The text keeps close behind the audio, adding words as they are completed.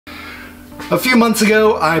A few months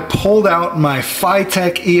ago, I pulled out my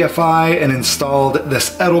FiTech EFI and installed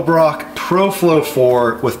this Edelbrock Pro Flo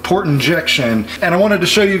 4 with port injection, and I wanted to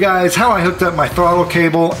show you guys how I hooked up my throttle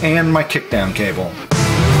cable and my kickdown cable.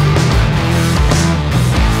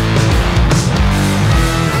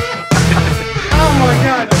 Oh my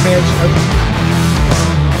god, man.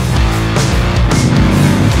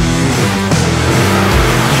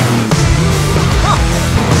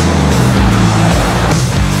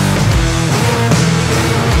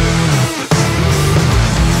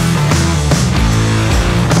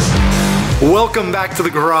 Welcome back to the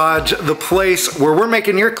garage, the place where we're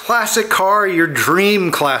making your classic car your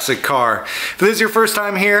dream classic car. If this is your first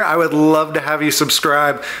time here, I would love to have you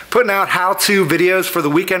subscribe, putting out how-to videos for the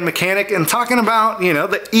weekend mechanic and talking about, you know,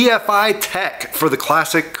 the EFI tech for the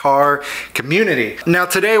classic car community. Now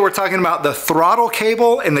today we're talking about the throttle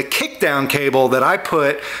cable and the kickdown cable that I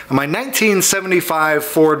put on my 1975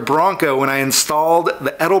 Ford Bronco when I installed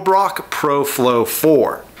the Edelbrock Pro Flo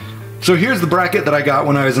 4. So here's the bracket that I got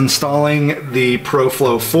when I was installing the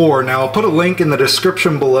ProFlo 4. Now I'll put a link in the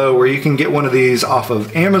description below where you can get one of these off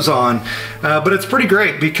of Amazon, but it's pretty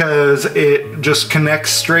great because it just connects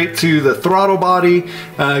straight to the throttle body,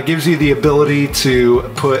 gives you the ability to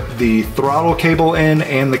put the throttle cable in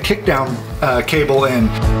and the kickdown cable in.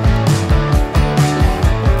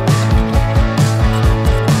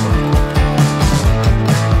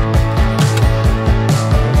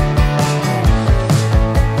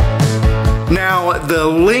 Now the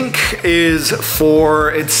link is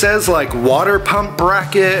for, it says like water pump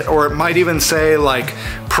bracket, or it might even say like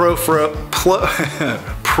ProFlo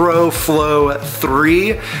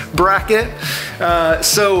 3 bracket.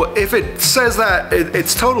 So if it says that,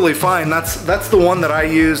 it's totally fine. That's the one that I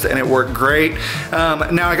used and it worked great.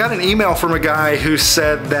 Now I got an email from a guy who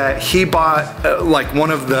said that he bought like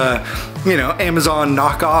one of the, you know, Amazon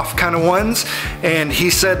knockoff kind of ones, and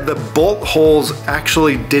he said the bolt holes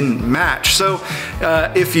actually didn't match. So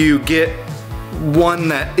if you get one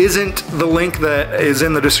that isn't the link that is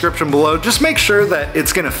in the description below, just make sure that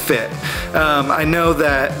it's gonna fit. I know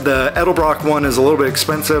that the Edelbrock one is a little bit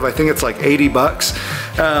expensive. I think it's like 80 bucks.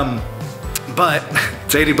 But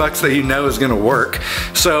it's 80 bucks that you know is gonna work.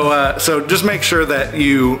 So just make sure that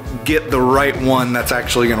you get the right one that's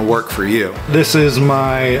actually gonna work for you. This is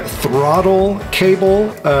my throttle cable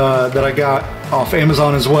that I got off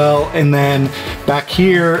Amazon as well. And then back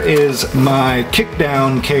here is my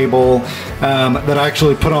kickdown cable that I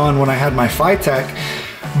actually put on when I had my FiTech.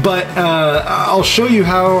 But I'll show you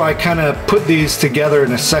how I kind of put these together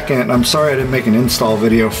in a second. I'm sorry I didn't make an install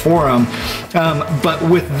video for them. But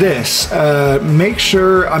with this, make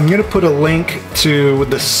sure, I'm going to put a link to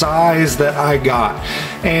the size that I got.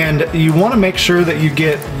 And you want to make sure that you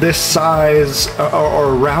get this size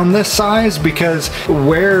or around this size, because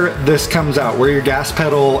where this comes out, where your gas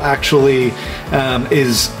pedal actually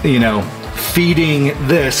is, you know, feeding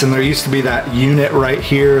this, and there used to be that unit right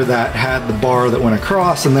here that had the bar that went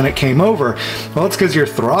across and then it came over. Well, it's because your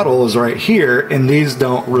throttle is right here and these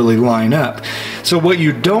don't really line up. So what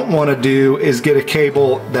you don't want to do is get a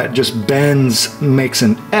cable that just bends, makes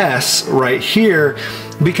an S right here,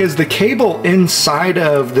 because the cable inside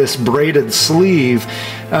of this braided sleeve,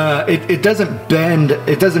 it doesn't bend,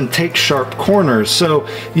 it doesn't take sharp corners. So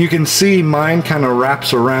you can see mine kind of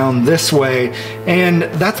wraps around this way, and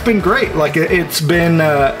that's been great. Like it's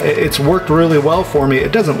worked really well for me.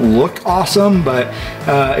 It doesn't look awesome, but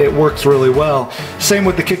it works really well. Same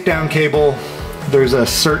with the kickdown cable. There's a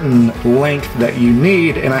certain length that you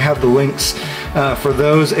need, and I have the links for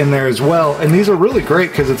those in there as well. And these are really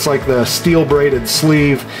great because it's like the steel braided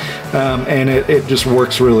sleeve, and it just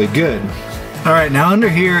works really good. All right, now under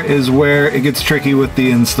here is where it gets tricky with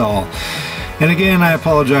the install. And again, I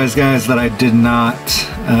apologize guys that I did not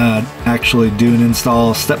actually do an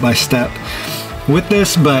install step by step with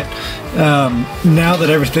this, but now that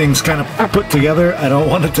everything's kind of put together, I don't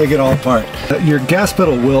want to take it all apart. Your gas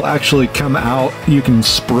pedal will actually come out. You can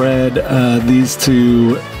spread these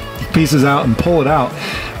two pieces out and pull it out,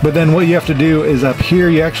 but then what you have to do is up here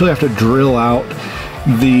you actually have to drill out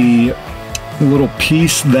the little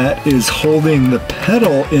piece that is holding the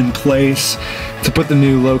pedal in place to put the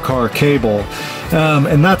new low car cable,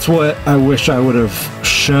 and that's what I wish I would have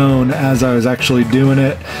shown as I was actually doing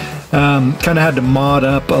it. Kind of had to mod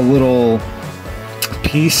up a little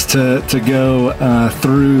piece to go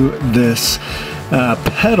through this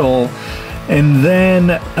pedal, and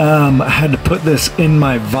then I had to put this in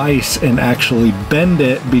my vise and actually bend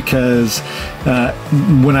it, because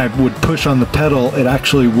when I would push on the pedal, it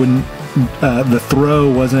actually wouldn't, the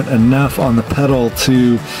throw wasn't enough on the pedal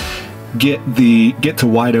to get to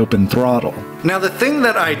wide open throttle. Now the thing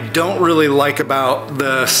that I don't really like about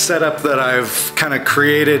the setup that I've kind of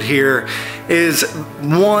created here is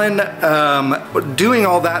one, doing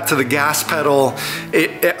all that to the gas pedal,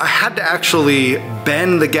 I had to actually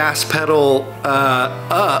bend the gas pedal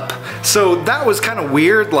up. So that was kind of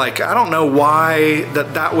weird. Like, I don't know why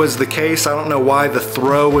that was the case. I don't know why the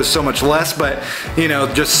throw was so much less, but you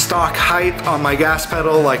know, just stock height on my gas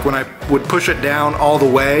pedal, like when I would push it down all the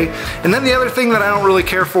way. And then the other thing that I don't really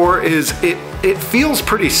care for is it feels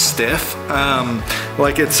pretty stiff.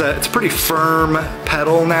 Like it's a pretty firm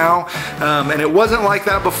pedal now, and it wasn't like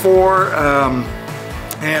that before.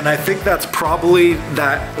 And I think that's probably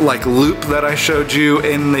that like loop that I showed you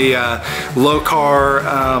in the low car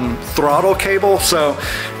throttle cable. So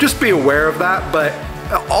just be aware of that. But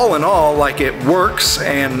all in all, like, it works,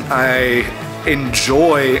 and I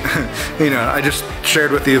enjoy, you know, I just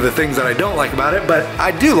shared with you the things that I don't like about it, but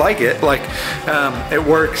I do like it. Like, it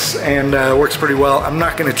works, and works pretty well. I'm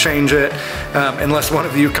not going to change it unless one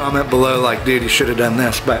of you comment below like, dude, you should have done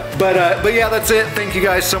this. But yeah, that's it. Thank you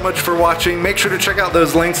guys so much for watching. Make sure to check out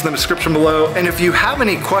those links in the description below, and if you have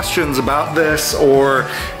any questions about this or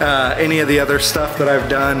any of the other stuff that I've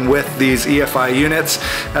done with these EFI units,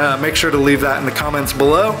 make sure to leave that in the comments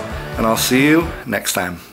below, and I'll see you next time.